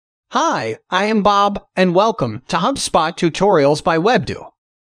Hi, I am Bob, and welcome to HubSpot Tutorials by webdew.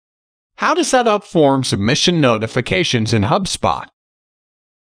 How to set up form submission notifications in HubSpot.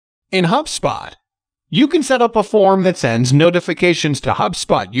 In HubSpot, you can set up a form that sends notifications to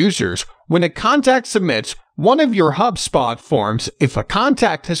HubSpot users when a contact submits one of your HubSpot forms. If a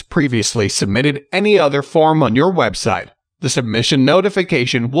contact has previously submitted any other form on your website, the submission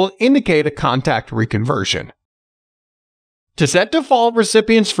notification will indicate a contact reconversion. To set default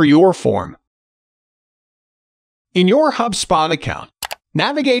recipients for your form, in your HubSpot account,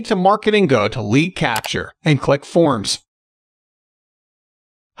 navigate to Marketing, go to Lead Capture, and click Forms.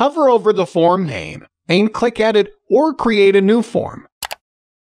 Hover over the form name and click Edit or Create a new form.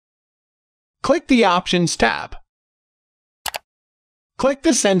 Click the Options tab. Click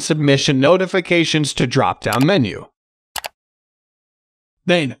the Send Submission Notifications to drop-down menu.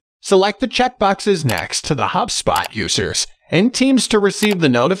 Then, select the checkboxes next to the HubSpot users and teams to receive the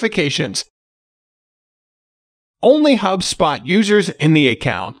notifications. Only HubSpot users in the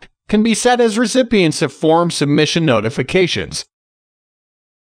account can be set as recipients of form submission notifications.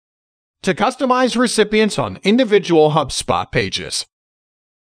 To customize recipients on individual HubSpot pages,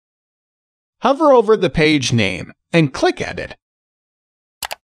 hover over the page name and click Edit.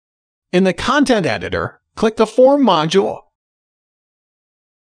 In the Content Editor, click the Form module.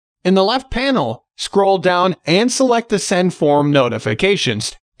 In the left panel, scroll down and select the Send Form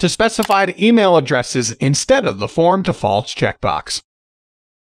Notifications to specified email addresses instead of the Form Defaults checkbox.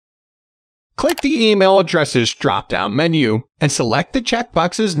 Click the Email Addresses drop-down menu and select the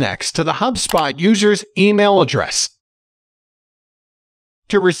checkboxes next to the HubSpot user's email address.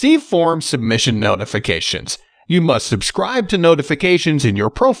 To receive form submission notifications, you must subscribe to notifications in your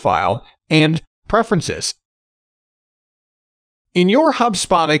profile and Preferences. In your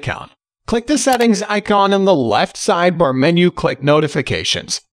HubSpot account, click the Settings icon in the left sidebar menu, click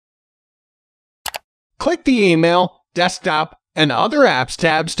Notifications. Click the Email, Desktop, and Other Apps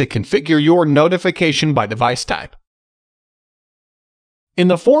tabs to configure your notification by device type. In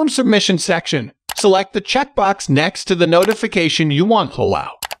the Form Submission section, select the checkbox next to the notification you want to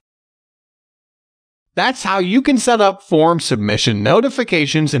allow. That's how you can set up form submission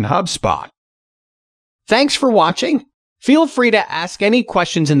notifications in HubSpot. Thanks for watching. Feel free to ask any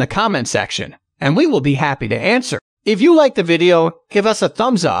questions in the comment section, and we will be happy to answer. If you like the video, give us a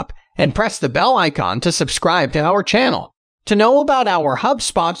thumbs up and press the bell icon to subscribe to our channel. To know about our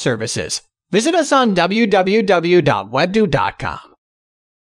HubSpot services, visit us on www.webdew.com.